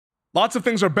Lots of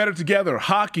things are better together.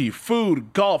 Hockey,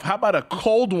 food, golf. How about a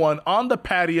cold one on the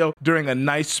patio during a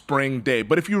nice spring day?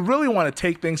 But if you really want to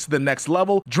take things to the next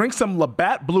level, drink some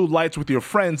Labatt Blue Lights with your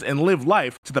friends and live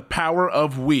life to the power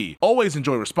of we. Always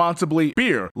enjoy responsibly.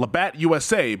 Beer, Labatt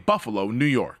USA, Buffalo, New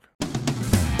York.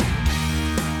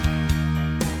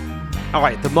 All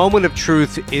right, the moment of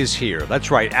truth is here. That's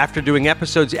right. After doing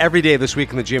episodes every day this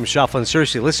week in the GM Shuffle, and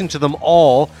seriously, listen to them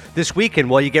all this weekend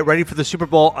while you get ready for the Super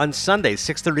Bowl on Sunday,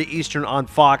 6:30 Eastern on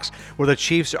Fox, where the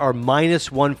Chiefs are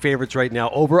 -1 favorites right now,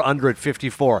 over under at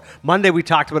 54. Monday, we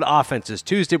talked about offenses.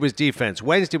 Tuesday was defense.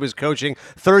 Wednesday was coaching.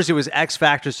 Thursday was X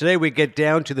Factors. Today, we get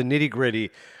down to the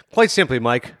nitty-gritty. Quite simply,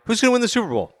 Mike, who's going to win the Super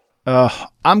Bowl?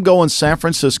 I'm going San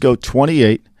Francisco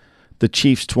 28, the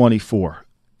Chiefs 24.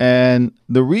 And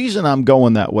the reason I'm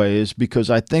going that way is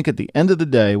because I think at the end of the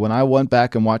day, when I went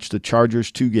back and watched the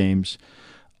Chargers 2 games,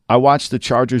 I watched the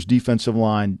Chargers defensive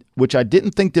line, which I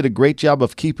didn't think did a great job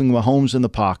of keeping Mahomes in the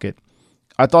pocket.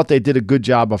 I thought they did a good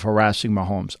job of harassing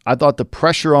Mahomes. I thought the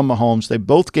pressure on Mahomes,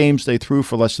 both games they threw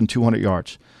for less than 200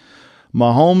 yards.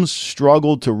 Mahomes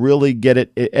struggled to really get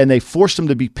it, and they forced him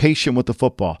to be patient with the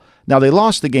football. Now, they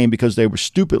lost the game because they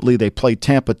played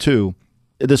Tampa 2.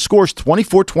 The score's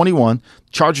 24-21,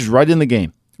 Chargers right in the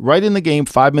game. Right in the game,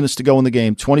 5 minutes to go in the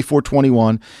game,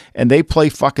 24-21, and they play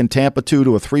fucking Tampa 2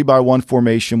 to a 3-by-1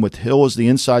 formation with Hill as the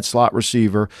inside slot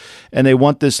receiver, and they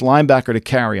want this linebacker to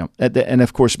carry him. And,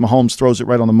 of course, Mahomes throws it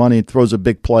right on the money and throws a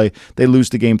big play. They lose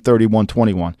the game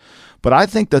 31-21. But I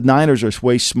think the Niners are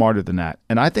way smarter than that,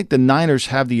 and I think the Niners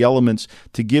have the elements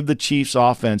to give the Chiefs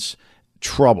offense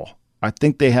trouble. I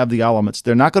think they have the elements.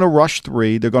 They're not going to rush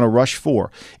 3. They're going to rush 4.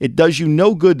 It does you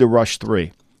no good to rush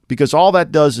 3 because all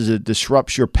that does is it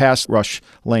disrupts your pass rush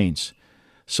lanes.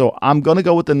 So I'm going to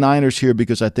go with the Niners here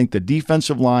because I think the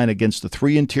defensive line against the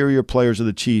 3 interior players of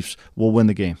the Chiefs will win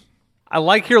the game. I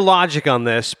like your logic on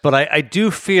this, but I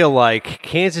do feel like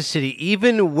Kansas City,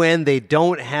 even when they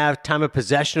don't have time of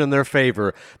possession in their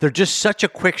favor, they're just such a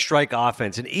quick strike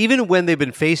offense. And even when they've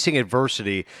been facing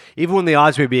adversity, even when the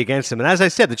odds may be against them, and as I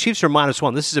said, the Chiefs are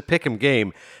 -1. This is a pick 'em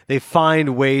game. They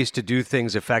find ways to do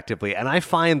things effectively. And I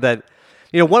find that,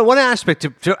 one aspect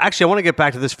actually, I want to get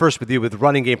back to this first with you with the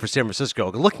running game for San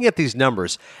Francisco. Looking at these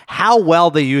numbers, how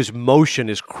well they use motion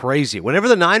is crazy. Whenever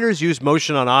the Niners use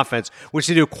motion on offense, which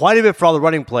they do quite a bit for all the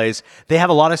running plays, they have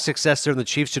a lot of success there, and the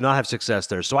Chiefs do not have success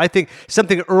there. So I think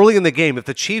something early in the game, if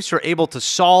the Chiefs are able to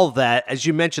solve that, as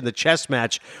you mentioned, the chess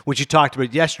match, which you talked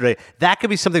about yesterday, that could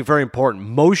be something very important.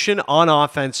 Motion on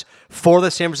offense for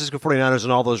the San Francisco 49ers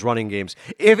and all those running games.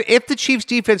 If the Chiefs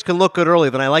defense can look good early,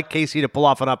 then I like KC to pull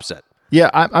off an upset. Yeah,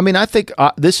 I think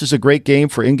this is a great game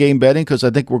for in-game betting because I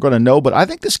think we're going to know. But I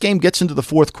think this game gets into the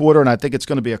fourth quarter, and I think it's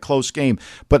going to be a close game.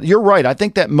 But you're right. I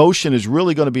think that motion is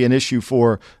really going to be an issue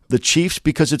for the Chiefs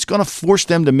because it's going to force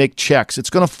them to make checks. It's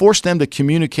going to force them to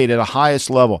communicate at a highest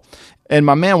level. And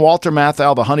my man Walter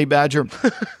Matthau, the Honey Badger,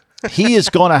 he is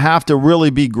going to have to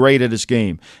really be great at his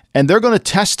game. And they're going to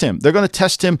test him. They're going to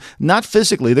test him not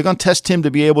physically. They're going to test him to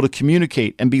be able to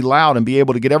communicate and be loud and be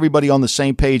able to get everybody on the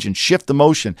same page and shift the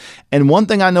motion. And one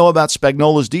thing I know about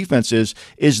Spagnuolo's defense is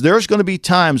there's going to be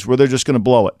times where they're just going to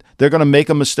blow it. They're going to make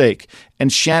a mistake.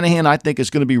 And Shanahan, I think, is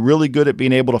going to be really good at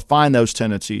being able to find those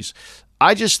tendencies.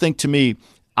 I just think, to me,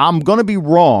 I'm going to be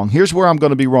wrong. Here's where I'm going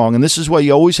to be wrong. And this is why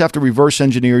you always have to reverse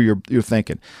engineer your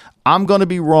thinking. I'm going to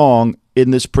be wrong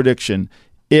in this prediction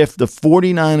if the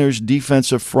 49ers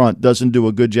defensive front doesn't do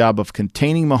a good job of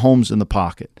containing Mahomes in the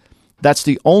pocket. That's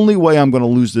the only way I'm going to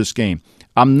lose this game.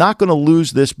 I'm not going to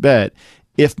lose this bet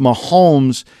if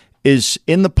Mahomes is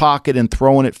in the pocket and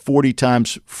throwing it 40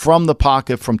 times from the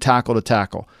pocket from tackle to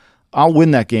tackle. I'll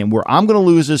win that game. Where I'm going to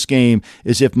lose this game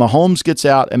is if Mahomes gets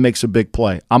out and makes a big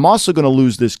play. I'm also going to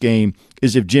lose this game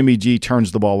is if Jimmy G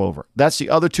turns the ball over. That's the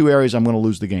other 2 areas I'm going to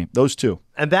lose the game. Those 2.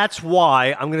 And that's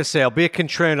why I'm going to say I'll be a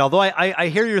contrarian. Although I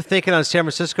hear you're thinking on San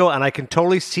Francisco, and I can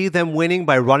totally see them winning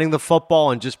by running the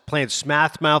football and just playing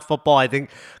smash-mouth football. I think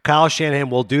Kyle Shanahan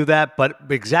will do that. But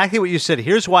exactly what you said,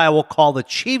 here's why I will call the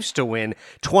Chiefs to win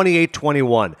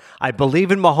 28-21. I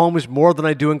believe in Mahomes more than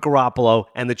I do in Garoppolo,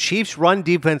 and the Chiefs' run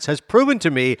defense has proven to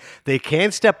me they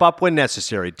can step up when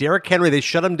necessary. Derrick Henry, they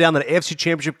shut him down in the AFC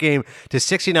Championship game to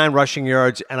 69 rushing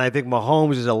yards, and I think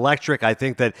Mahomes is electric. I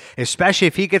think that especially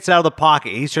if he gets out of the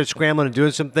pocket, he starts scrambling and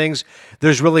doing some things,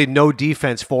 there's really no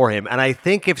defense for him. And I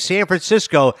think if San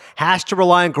Francisco has to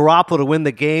rely on Garoppolo to win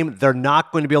the game, they're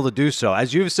not going to be able to do so.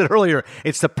 As you've said earlier,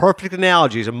 it's the perfect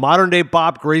analogy. He's a modern-day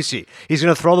Bob Greasy. He's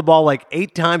going to throw the ball like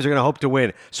 8 times. They're going to hope to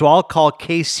win. So I'll call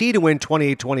KC to win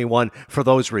 28-21 for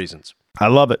those reasons. I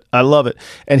love it. I love it.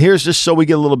 And here's just so we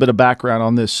get a little bit of background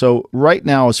on this. So right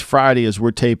now is Friday as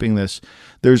we're taping this.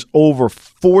 There's over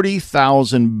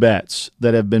 40,000 bets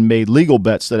that have been made, legal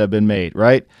bets that have been made,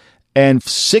 right? And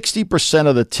 60%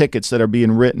 of the tickets that are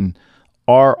being written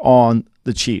are on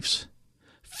the Chiefs.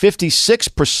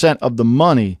 56% of the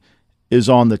money is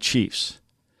on the Chiefs.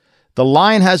 The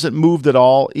line hasn't moved at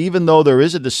all, even though there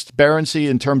is a disparity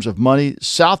in terms of money.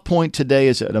 South Point today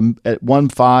is at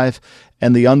 1.5,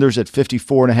 and the under's at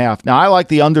 54.5. Now, I like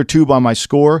the under 2 by my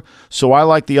score, so I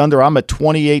like the under. I'm at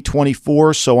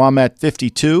 28-24, so I'm at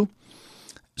 52.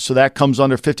 So that comes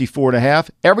under 54.5.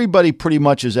 Everybody pretty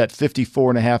much is at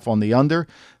 54.5 on the under.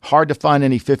 Hard to find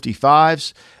any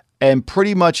 55s. And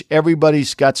pretty much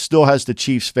everybody's still has the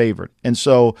Chiefs favored. And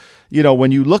so,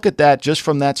 when you look at that just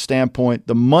from that standpoint,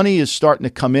 the money is starting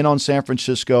to come in on San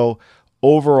Francisco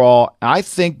overall. I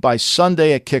think by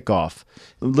Sunday at kickoff,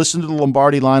 listen to the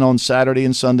Lombardi line on Saturday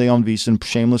and Sunday on VSiN,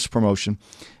 shameless promotion.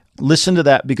 Listen to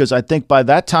that, because I think by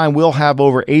that time we'll have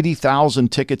over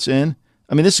 80,000 tickets in.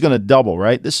 I mean, this is going to double,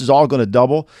 right? This is all going to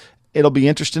double. It'll be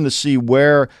interesting to see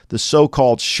where the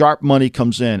so-called sharp money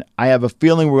comes in. I have a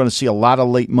feeling we're going to see a lot of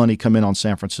late money come in on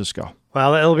San Francisco.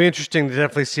 Well, it'll be interesting to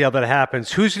definitely see how that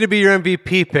happens. Who's going to be your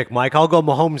MVP pick, Mike? I'll go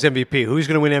Mahomes MVP. Who's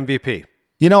going to win MVP?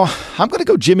 I'm going to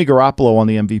go Jimmy Garoppolo on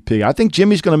the MVP. I think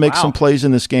Jimmy's going to make some plays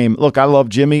in this game. Look, I love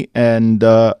Jimmy, and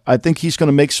I think he's going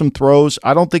to make some throws.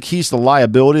 I don't think he's the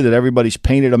liability that everybody's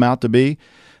painted him out to be.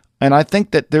 And I think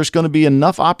that there's going to be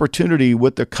enough opportunity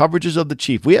with the coverages of the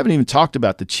Chiefs. We haven't even talked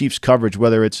about the Chiefs' coverage,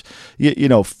 whether it's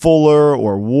Fuller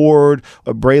or Ward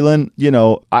or Braylon.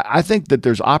 I think that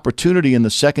there's opportunity in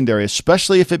the secondary,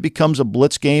 especially if it becomes a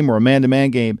blitz game or a man-to-man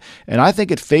game. And I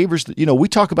think it favors, we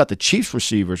talk about the Chiefs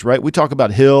receivers, right? We talk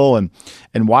about Hill and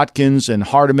Watkins and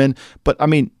Hardeman. But,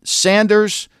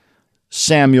 Sanders,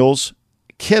 Samuels,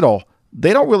 Kittle,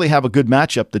 they don't really have a good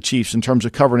matchup, the Chiefs, in terms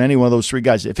of covering any one of those three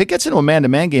guys. If it gets into a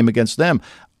man-to-man game against them,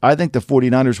 I think the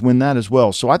 49ers win that as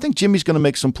well. So I think Jimmy's going to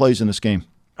make some plays in this game.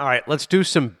 All right, let's do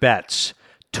some bets.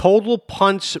 Total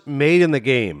punts made in the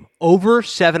game. Over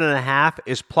 7.5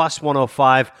 is plus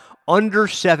 105. Under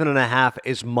 7.5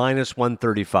 is minus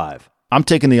 135. I'm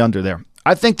taking the under there.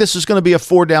 I think this is going to be a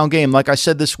 4-down game. Like I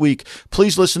said this week,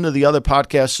 please listen to the other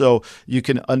podcasts so you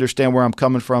can understand where I'm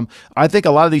coming from. I think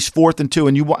a lot of these 4th and 2,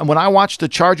 and when I watched the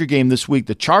Charger game this week,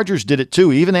 the Chargers did it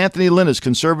too. Even Anthony Lynn, as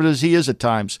conservative as he is at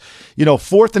times,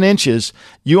 4th and inches,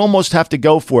 you almost have to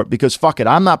go for it because fuck it,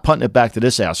 I'm not punting it back to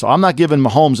this asshole. I'm not giving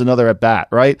Mahomes another at-bat,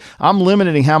 right? I'm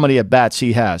limiting how many at-bats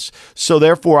he has. So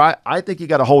therefore, I think you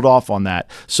got to hold off on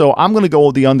that. So I'm going to go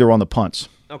with the under on the punts.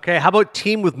 Okay, how about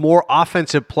team with more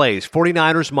offensive plays?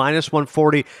 49ers minus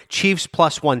 140, Chiefs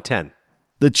plus 110.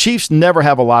 The Chiefs never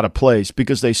have a lot of plays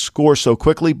because they score so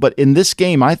quickly, but in this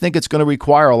game, I think it's going to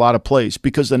require a lot of plays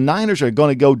because the Niners are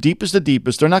going to go deep as the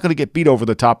deepest. They're not going to get beat over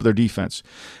the top of their defense,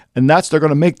 and they're going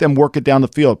to make them work it down the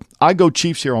field. I go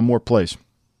Chiefs here on more plays.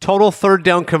 Total third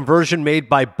down conversion made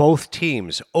by both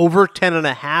teams. Over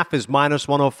 10.5 is minus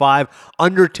 105.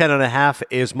 Under 10.5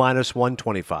 is minus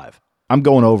 125. I'm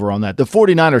going over on that. The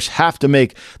 49ers have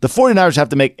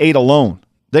to make 8 alone.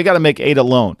 They got to make 8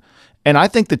 alone. And I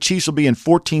think the Chiefs will be in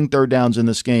 14 third downs in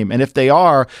this game. And if they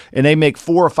are, and they make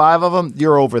 4 or 5 of them,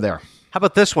 you're over there. How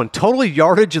about this one? Total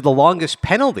yardage of the longest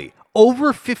penalty.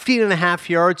 Over 15.5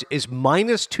 yards is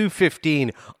minus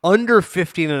 215. Under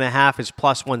 15.5 is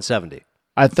plus 170.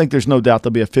 I think there's no doubt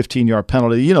there'll be a 15-yard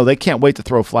penalty. They can't wait to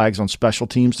throw flags on special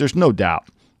teams. There's no doubt.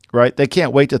 Right? They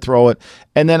can't wait to throw it.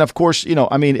 And then, of course,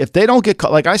 if they don't get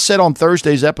caught, like I said on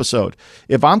Thursday's episode,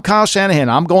 if I'm Kyle Shanahan,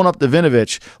 I'm going up to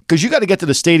Vinovich because you got to get to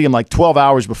the stadium like 12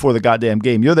 hours before the goddamn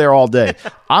game. You're there all day.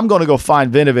 I'm going to go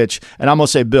find Vinovich, and I'm going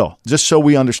to say, Bill, just so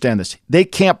we understand this, they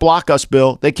can't block us,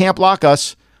 Bill. They can't block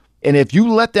us. And if you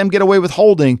let them get away with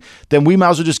holding, then we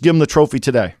might as well just give them the trophy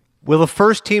today. Will the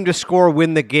first team to score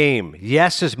win the game?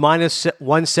 Yes is minus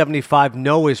 175.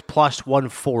 No is plus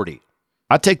 140.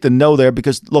 I take the no there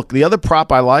because, look, the other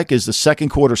prop I like is the second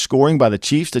quarter scoring by the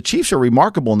Chiefs. The Chiefs are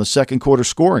remarkable in the second quarter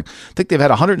scoring. I think they've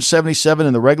had 177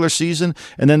 in the regular season,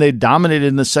 and then they dominated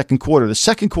in the second quarter. The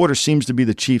second quarter seems to be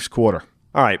the Chiefs' quarter.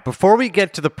 All right, before we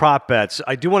get to the prop bets,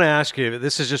 I do want to ask you,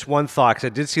 this is just one thought, because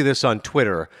I did see this on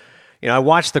Twitter. I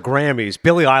watched the Grammys.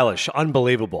 Billie Eilish,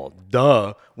 unbelievable.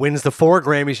 Duh. wins the 4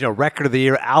 Grammys, Record of the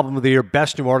Year, Album of the Year,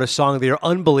 Best New Artist, Song of the Year.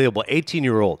 Unbelievable,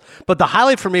 18-year-old. But the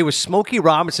highlight for me was Smokey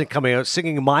Robinson coming out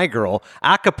singing My Girl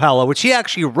a cappella, which he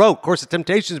actually wrote. Of course, the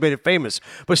Temptations made it famous,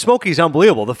 but Smokey's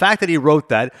unbelievable. The fact that he wrote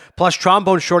that, plus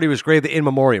Trombone Shorty was great, the In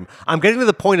Memoriam. I'm getting to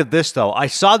the point of this, though. I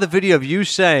saw the video of you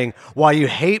saying why you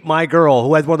hate My Girl,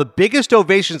 who had one of the biggest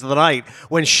ovations of the night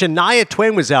when Shania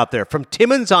Twain was out there. From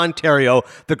Timmins, Ontario,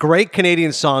 the great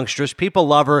Canadian songstress. People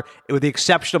love her, with the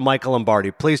exception of Michael Lombardi.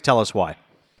 Please tell us why.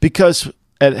 Because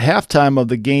at halftime of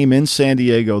the game in San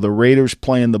Diego, the Raiders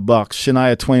playing the Bucks,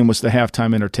 Shania Twain was the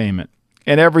halftime entertainment.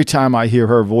 And every time I hear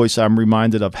her voice, I'm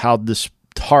reminded of how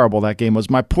horrible that game was.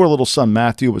 My poor little son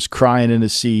Matthew was crying in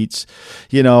his seats.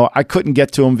 I couldn't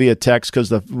get to him via text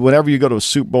because whenever you go to a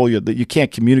Super Bowl, you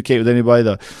can't communicate with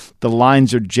anybody. The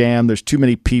lines are jammed. There's too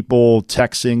many people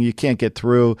texting. You can't get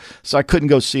through. So I couldn't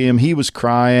go see him. He was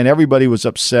crying. Everybody was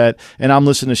upset. And I'm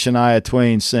listening to Shania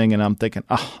Twain sing, and I'm thinking,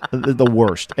 the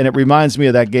worst. And it reminds me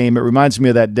of that game. It reminds me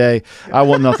of that day. I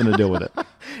want nothing to do with it.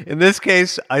 In this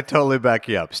case, I totally back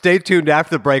you up. Stay tuned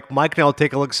after the break. Mike and I will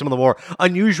take a look at some of the more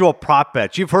unusual prop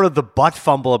bets. You've heard of the butt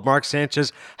fumble of Mark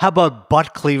Sanchez. How about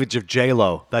butt cleavage of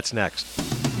J-Lo? That's next.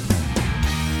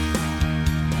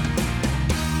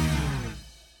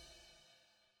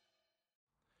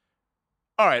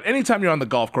 All right, anytime you're on the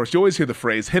golf course, you always hear the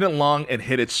phrase, hit it long and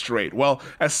hit it straight. Well,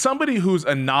 as somebody who's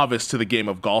a novice to the game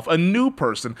of golf, a new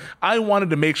person, I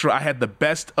wanted to make sure I had the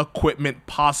best equipment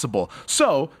possible.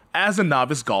 So, as a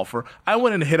novice golfer, I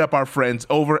went and hit up our friends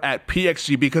over at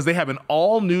PXG because they have an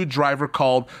all-new driver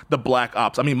called the Black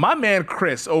Ops. I mean, my man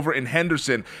Chris over in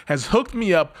Henderson has hooked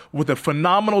me up with a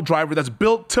phenomenal driver that's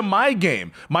built to my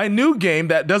game. My new game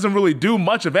that doesn't really do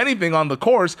much of anything on the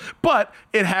course, but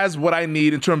it has what I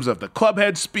need in terms of the club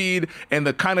head speed and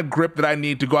the kind of grip that I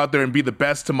need to go out there and be the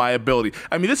best to my ability.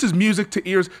 I mean, this is music to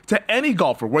ears to any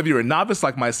golfer, whether you're a novice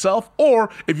like myself or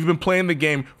if you've been playing the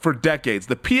game for decades.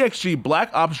 The PXG Black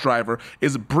Ops driver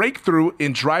is a breakthrough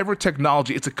in driver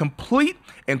technology. It's a complete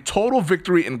and total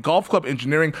victory in golf club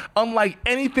engineering, unlike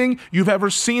anything you've ever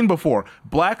seen before.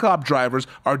 Black Ops drivers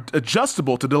are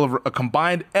adjustable to deliver a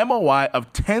combined MOI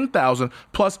of 10,000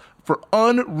 plus for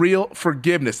unreal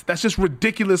forgiveness. That's just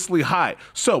ridiculously high.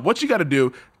 So what you got to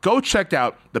do, go check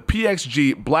out the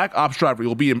PXG Black Ops driver.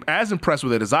 You'll be as impressed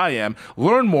with it as I am.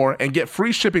 Learn more and get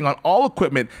free shipping on all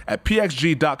equipment at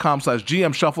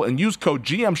pxg.com/GMShuffle and use code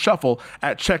GMShuffle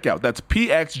at checkout. That's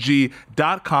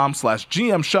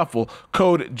pxg.com/GMShuffle,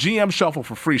 code GMShuffle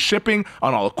for free shipping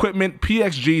on all equipment.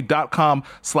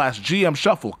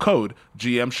 pxg.com/GMShuffle, code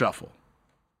GMShuffle.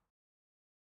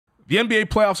 The NBA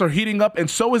playoffs are heating up, and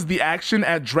so is the action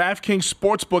at DraftKings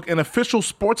Sportsbook, an official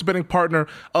sports betting partner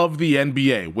of the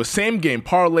NBA. With same-game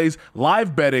parlays,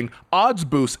 live betting, odds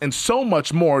boosts, and so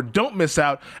much more, don't miss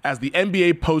out as the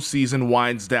NBA postseason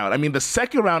winds down. I mean, the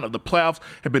second round of the playoffs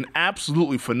have been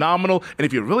absolutely phenomenal, and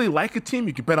if you really like a team,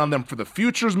 you can bet on them for the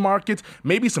futures markets,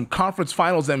 maybe some conference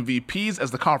finals MVPs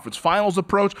as the conference finals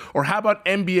approach, or how about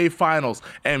NBA Finals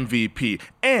MVP?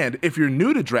 And if you're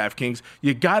new to DraftKings,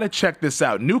 you gotta check this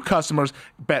out. New customers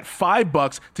bet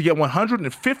 $5 to get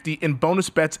 $150 in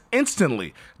bonus bets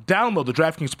instantly. Download the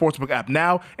DraftKings Sportsbook app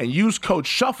now and use code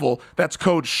SHUFFLE, that's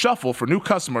code SHUFFLE for new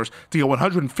customers, to get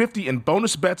 $150 in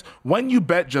bonus bets when you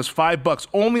bet just $5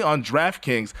 only on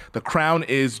DraftKings. The crown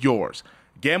is yours.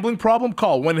 Gambling problem?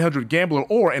 Call 1-800-GAMBLER,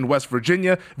 or in West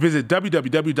Virginia, visit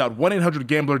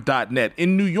www.1800gambler.net.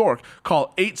 In New York,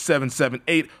 call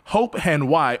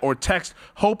 877-8-HOPE-NY or text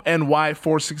HOPE-NY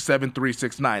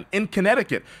 467-369. In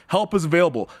Connecticut, help is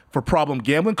available. For problem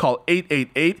gambling, call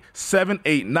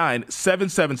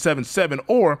 888-789-7777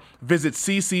 or visit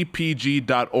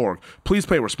ccpg.org. Please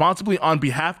play responsibly on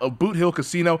behalf of Boot Hill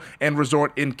Casino and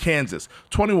Resort in Kansas.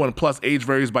 21 plus, age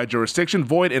varies by jurisdiction,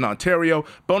 void in Ontario.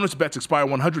 Bonus bets expire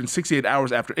 168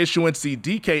 hours after issuance. See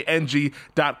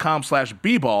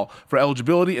dkng.com/bball for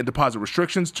eligibility and deposit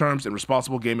restrictions, terms, and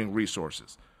responsible gaming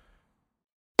resources.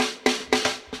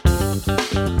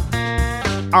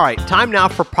 All right, time now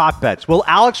for prop bets. Will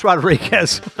Alex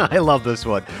Rodriguez, I love this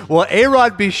one, will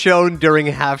A-Rod be shown during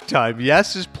halftime?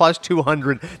 Yes is plus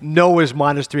 200, no is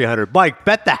minus 300. Mike,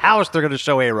 bet the house they're going to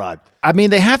show A-Rod. I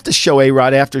mean, they have to show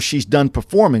A-Rod after she's done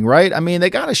performing, right? I mean, they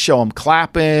got to show him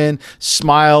clapping,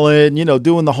 smiling,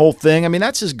 doing the whole thing. I mean,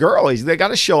 that's his girl. They got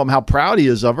to show him how proud he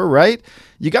is of her, right?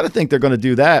 You got to think they're going to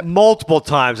do that. Multiple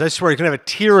times. I swear he's going to have a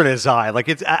tear in his eye. Like,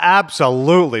 it's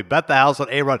absolutely. Bet the house on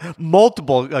A-Rod.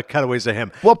 Multiple cutaways of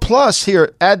him. Well, plus,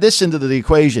 here, add this into the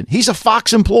equation. He's a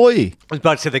Fox employee. I was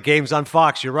about to say the game's on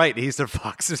Fox. You're right. He's the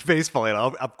Fox's baseball,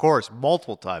 of course,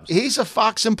 multiple times. He's a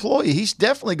Fox employee. He's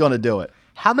definitely going to do it.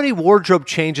 How many wardrobe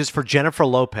changes for Jennifer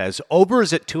Lopez? Over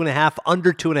is at 2.5,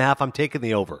 under 2.5. I'm taking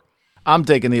the over. I'm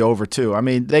taking the over, too. I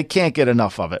mean, they can't get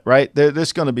enough of it, right?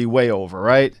 There's going to be way over,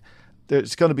 right?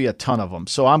 There's going to be a ton of them.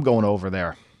 So I'm going over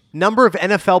there. Number of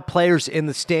NFL players in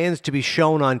the stands to be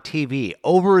shown on TV.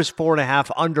 Over is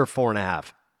 4.5, under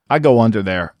 4.5. I go under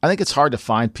there. I think it's hard to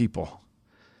find people.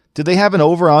 Did they have an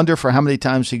over-under for how many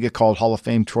times he get called Hall of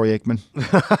Fame Troy Aikman?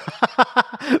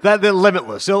 They're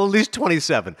limitless. So at least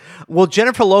 27. Will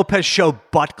Jennifer Lopez show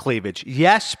butt cleavage?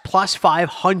 Yes, plus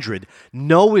 500.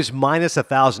 No is minus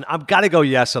 1,000. I've got to go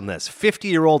yes on this.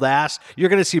 50-year-old ass, you're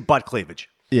going to see butt cleavage.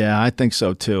 Yeah, I think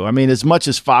so, too. I mean, as much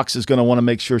as Fox is going to want to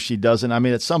make sure she doesn't, I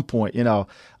mean, at some point,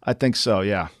 I think so,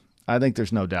 yeah. I think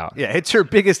there's no doubt. Yeah, it's her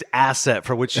biggest asset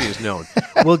for which she is known.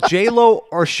 Will J-Lo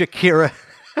or Shakira...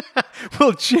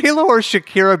 Will J-Lo or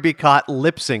Shakira be caught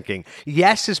lip syncing?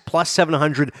 Yes is plus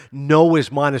 700. No is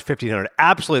minus 1,500.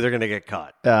 Absolutely, they're going to get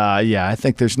caught. Yeah, I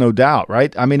think there's no doubt,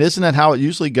 right? I mean, isn't that how it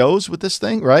usually goes with this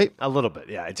thing, right? A little bit,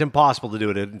 yeah. It's impossible to do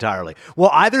it entirely. Will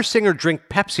either singer drink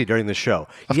Pepsi during the show?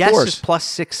 Of yes course. Is plus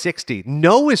 660.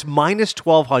 No is minus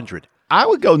 1,200. I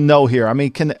would go no here. I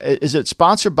mean, is it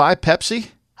sponsored by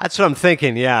Pepsi? That's what I'm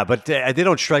thinking, yeah. But they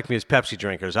don't strike me as Pepsi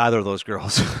drinkers, either of those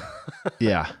girls.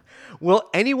 Yeah. Will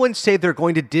anyone say they're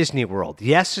going to Disney World?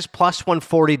 Yes is plus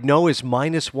 140. No is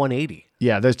minus 180.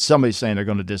 Yeah, there's somebody saying they're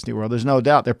going to Disney World. There's no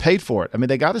doubt. They're paid for it. I mean,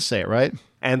 they got to say it, right?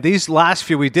 And these last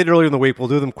few we did earlier in the week, we'll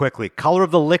do them quickly. Color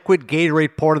of the liquid,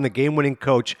 Gatorade poured on the game-winning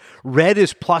Coach. Red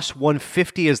is plus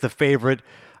 150 as the favorite.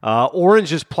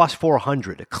 Orange is plus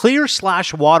 400.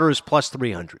 Clear/water is plus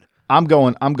 300. I'm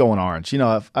going orange.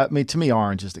 To me,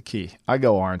 orange is the key. I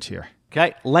go orange here.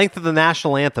 Okay, length of the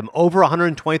national anthem, over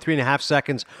 123.5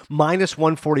 seconds, minus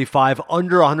 145,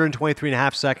 under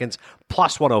 123.5 seconds,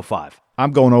 plus 105.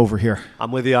 I'm going over here.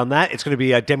 I'm with you on that. It's going to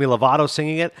be Demi Lovato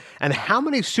singing it. And how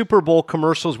many Super Bowl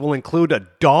commercials will include a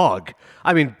dog?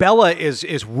 I mean, Bella is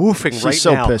woofing She's right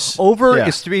so now. Pissed. Over Yeah.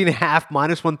 is 3.5,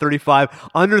 minus 135,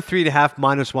 under 3.5,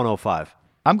 minus 105.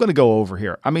 I'm going to go over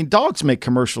here. I mean, dogs make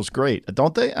commercials great,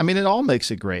 don't they? I mean, it all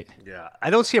makes it great. Yeah. I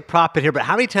don't see a prop bet here, but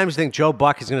how many times do you think Joe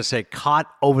Buck is going to say caught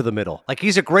over the middle? Like,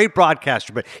 he's a great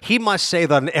broadcaster, but he must say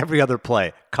that on every other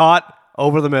play. Caught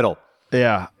over the middle.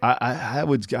 Yeah,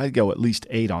 I'd go at least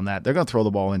 8 on that. They're going to throw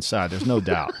the ball inside. There's no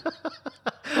doubt.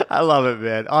 I love it,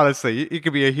 man. Honestly, you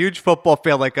could be a huge football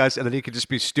fan like us, and then you could just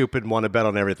be stupid and want to bet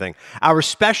on everything. Our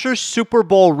special Super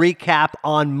Bowl recap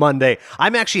on Monday.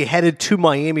 I'm actually headed to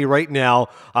Miami right now,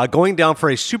 going down for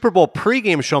a Super Bowl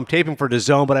pregame show I'm taping for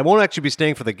DAZN, but I won't actually be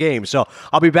staying for the game. So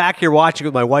I'll be back here watching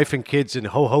with my wife and kids in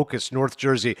Hohokus, North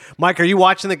Jersey. Mike, are you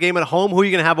watching the game at home? Who are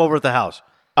you going to have over at the house?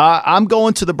 I'm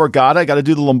going to the Borgata. I got to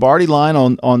do the Lombardi line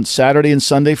on Saturday and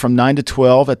Sunday from 9 to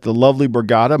 12 at the lovely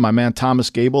Borgata. My man Thomas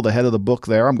Gable, the head of the book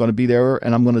there. I'm going to be there,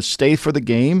 and I'm going to stay for the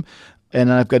game. And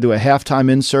then I've got to do a halftime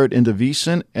insert into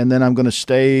VSiN, and then I'm going to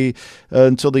stay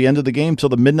until the end of the game, till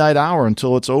the midnight hour,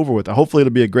 until it's over with. Hopefully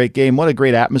it'll be a great game. What a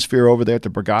great atmosphere over there at the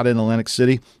Borgata in Atlantic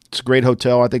City. It's a great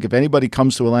hotel. I think if anybody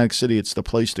comes to Atlantic City, it's the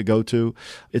place to go to.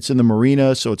 It's in the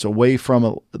marina, so it's away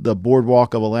from the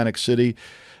boardwalk of Atlantic City.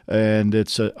 And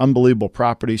it's an unbelievable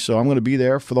property. So I'm going to be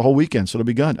there for the whole weekend. So it'll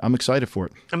be good. I'm excited for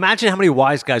it. Imagine how many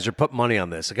wise guys are putting money on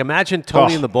this. Like, imagine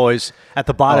Tony and the boys at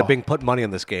the bottom being putting money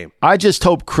on this game. I just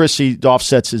hope Chrissy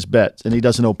offsets his bet and he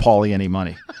doesn't owe Paulie any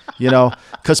money,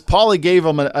 because Paulie gave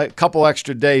him a couple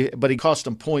extra days, but he cost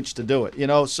him points to do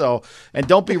it, So, and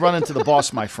don't be running to the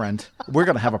boss, my friend. We're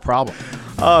going to have a problem.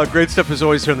 Oh, great stuff as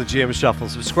always here on the GM Shuffle.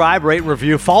 Subscribe, rate,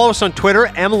 review. Follow us on Twitter,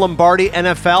 M. Lombardi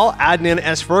NFL, Adnan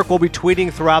S. Verk. We'll be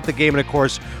tweeting throughout the game, and of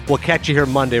course, we'll catch you here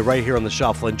Monday right here on the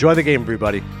Shuffle. Enjoy the game,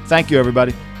 everybody. Thank you,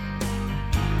 everybody.